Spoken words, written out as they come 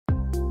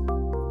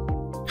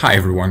Hi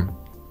everyone!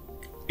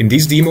 In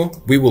this demo,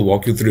 we will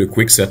walk you through a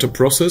quick setup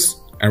process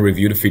and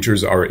review the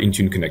features our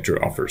Intune Connector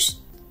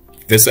offers.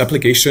 This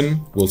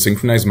application will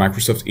synchronize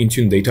Microsoft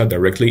Intune data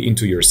directly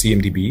into your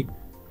CMDB,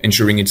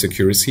 ensuring its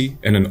accuracy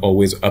and an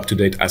always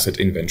up-to-date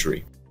asset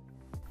inventory.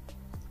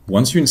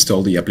 Once you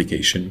install the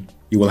application,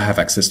 you will have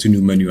access to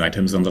new menu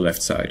items on the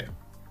left side.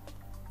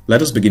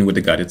 Let us begin with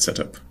the guided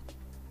setup.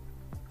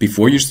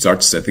 Before you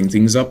start setting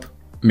things up,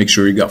 make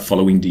sure you got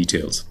following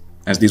details,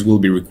 as these will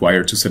be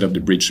required to set up the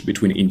bridge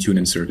between Intune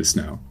and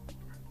ServiceNow.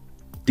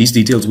 These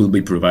details will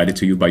be provided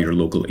to you by your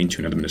local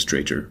Intune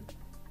administrator.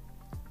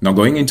 Now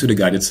going into the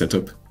guided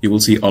setup, you will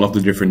see all of the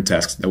different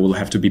tasks that will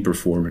have to be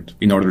performed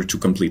in order to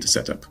complete the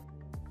setup.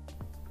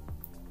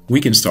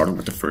 We can start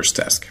with the first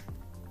task.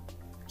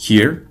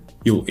 Here,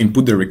 you'll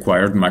input the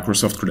required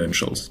Microsoft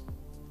credentials,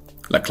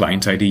 like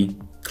client ID,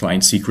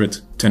 client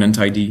secret, tenant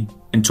ID,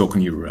 and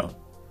token URL.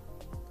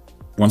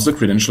 Once the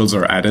credentials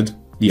are added,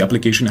 the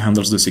application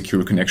handles the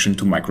secure connection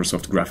to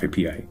Microsoft Graph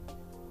API.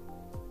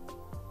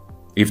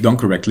 If done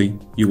correctly,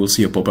 you will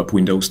see a pop-up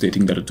window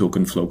stating that a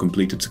token flow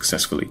completed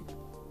successfully.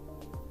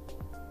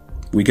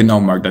 We can now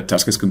mark that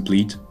task as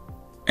complete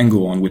and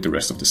go on with the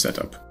rest of the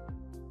setup.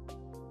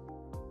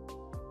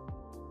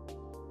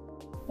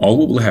 All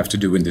we will have to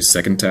do in this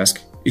second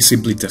task is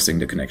simply testing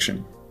the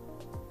connection.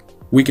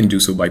 We can do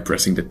so by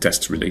pressing the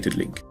test-related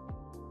link.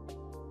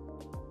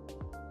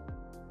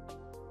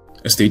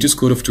 A status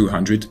code of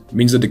 200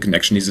 means that the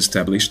connection is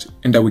established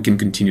and that we can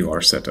continue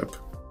our setup.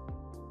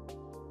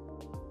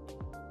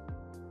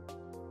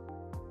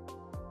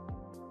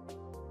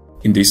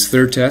 In this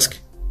third task,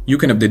 you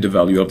can update the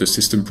value of the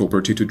system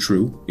property to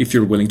true if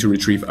you're willing to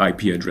retrieve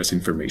IP address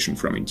information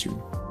from Intune.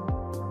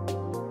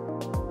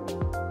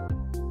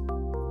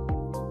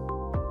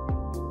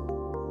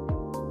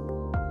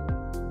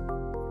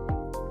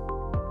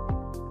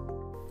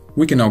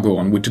 We can now go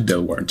on with the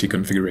Dell warranty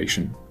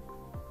configuration.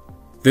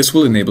 This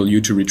will enable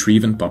you to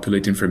retrieve and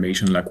populate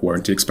information like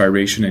warranty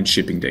expiration and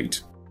shipping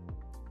date.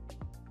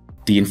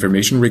 The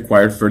information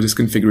required for this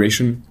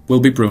configuration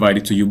will be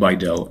provided to you by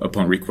Dell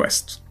upon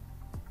request.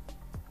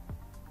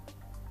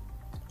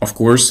 Of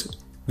course,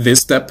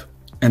 this step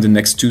and the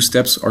next two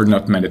steps are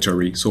not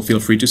mandatory, so feel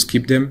free to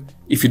skip them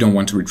if you don't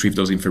want to retrieve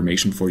those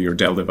information for your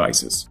Dell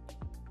devices.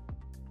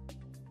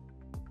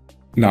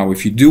 Now,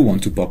 if you do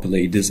want to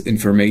populate this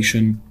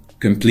information,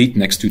 complete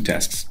next two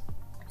tasks,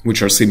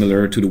 which are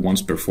similar to the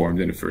ones performed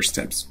in the first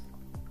steps.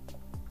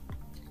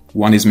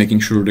 One is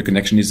making sure the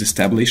connection is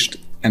established,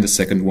 and the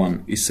second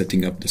one is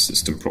setting up the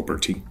system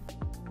property.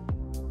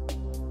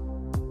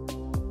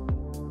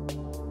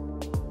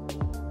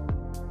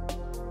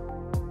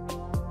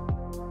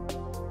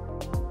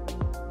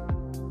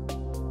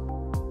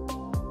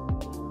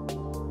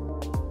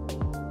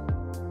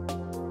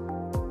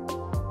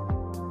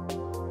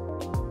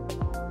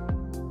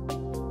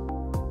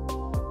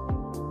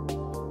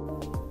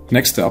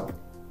 Next up,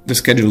 the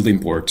scheduled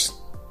imports.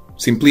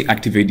 Simply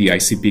activate the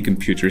ICP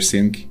computer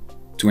sync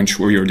to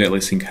ensure your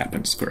daily sync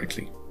happens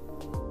correctly.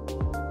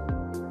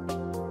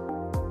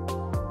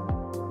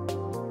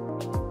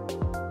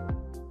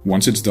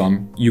 Once it's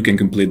done, you can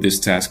complete this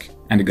task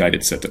and the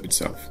guided setup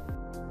itself.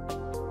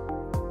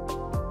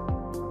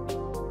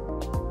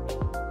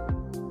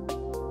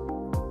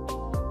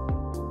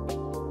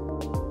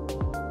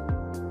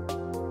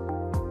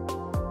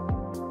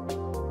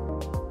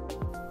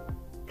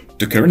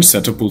 The current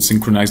setup will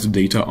synchronize the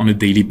data on a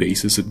daily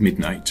basis at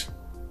midnight.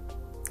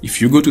 If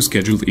you go to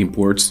Scheduled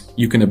Imports,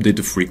 you can update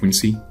the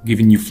frequency,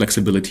 giving you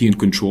flexibility and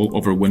control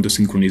over when the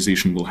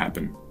synchronization will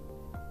happen.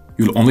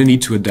 You'll only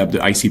need to adapt the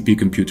ICP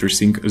computer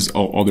sync, as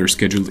all other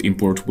scheduled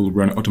imports will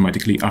run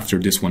automatically after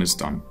this one is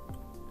done.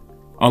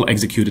 I'll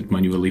execute it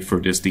manually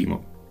for this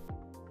demo.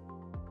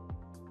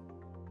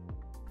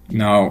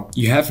 Now,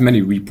 you have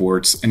many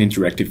reports and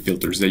interactive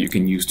filters that you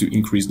can use to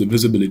increase the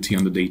visibility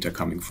on the data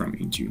coming from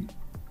Intune.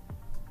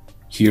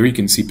 Here you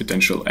can see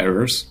potential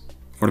errors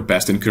for the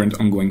past and current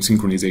ongoing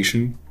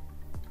synchronization,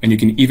 and you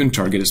can even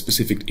target a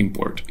specific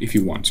import if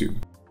you want to.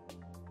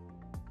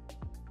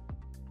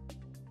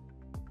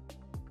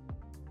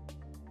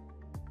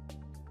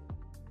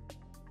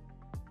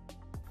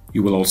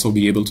 You will also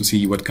be able to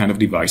see what kind of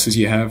devices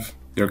you have,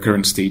 their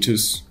current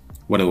status,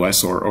 what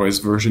OS or OS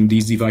version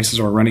these devices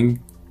are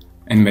running,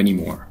 and many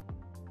more.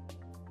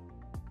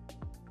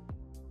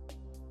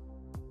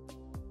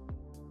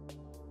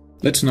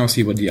 Let's now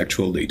see what the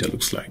actual data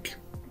looks like.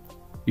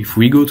 If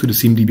we go to the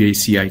CMDB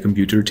CI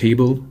computer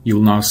table,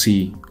 you'll now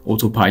see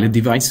Autopilot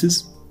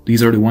devices.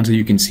 These are the ones that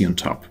you can see on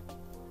top.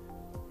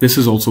 This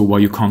is also why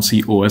you can't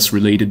see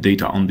OS-related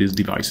data on these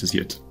devices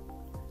yet.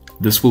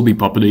 This will be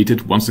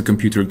populated once the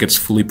computer gets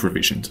fully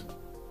provisioned.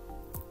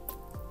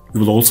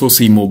 You will also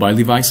see mobile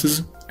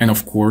devices and,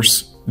 of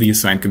course, the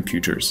assigned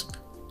computers.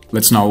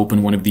 Let's now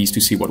open one of these to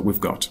see what we've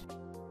got.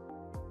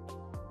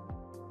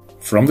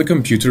 From the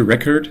computer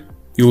record,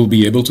 you will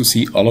be able to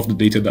see all of the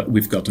data that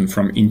we've gotten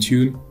from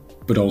Intune,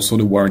 but also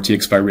the warranty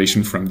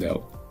expiration from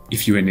Dell,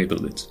 if you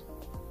enable it.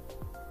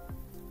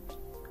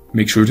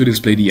 Make sure to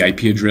display the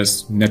IP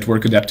address,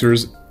 network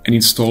adapters, an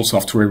install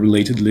software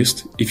related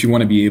list if you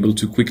want to be able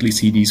to quickly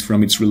see these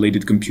from its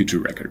related computer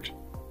record.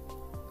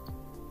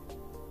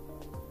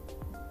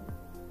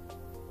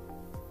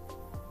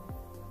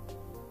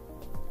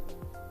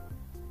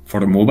 For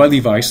the mobile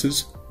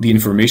devices, the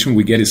information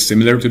we get is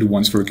similar to the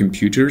ones for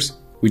computers,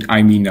 with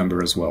IMEI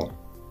number as well.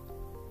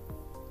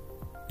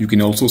 You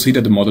can also see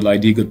that the model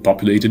ID got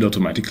populated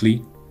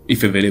automatically,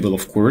 if available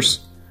of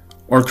course,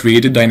 or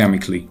created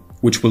dynamically,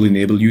 which will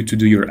enable you to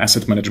do your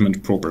asset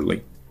management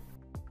properly.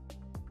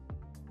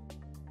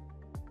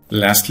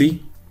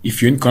 Lastly,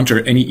 if you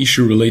encounter any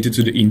issue related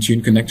to the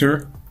Intune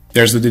connector,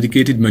 there's a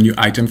dedicated menu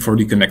item for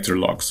the connector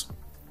logs,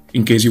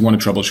 in case you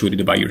want to troubleshoot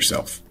it by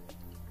yourself.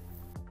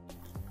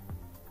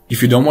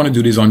 If you don't want to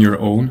do this on your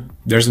own,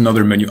 there's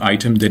another menu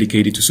item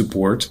dedicated to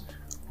support,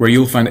 where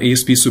you'll find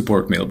ASP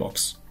support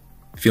mailbox.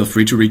 Feel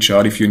free to reach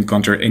out if you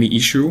encounter any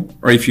issue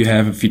or if you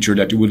have a feature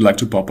that you would like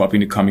to pop up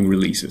in the coming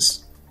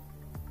releases.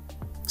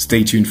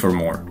 Stay tuned for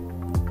more.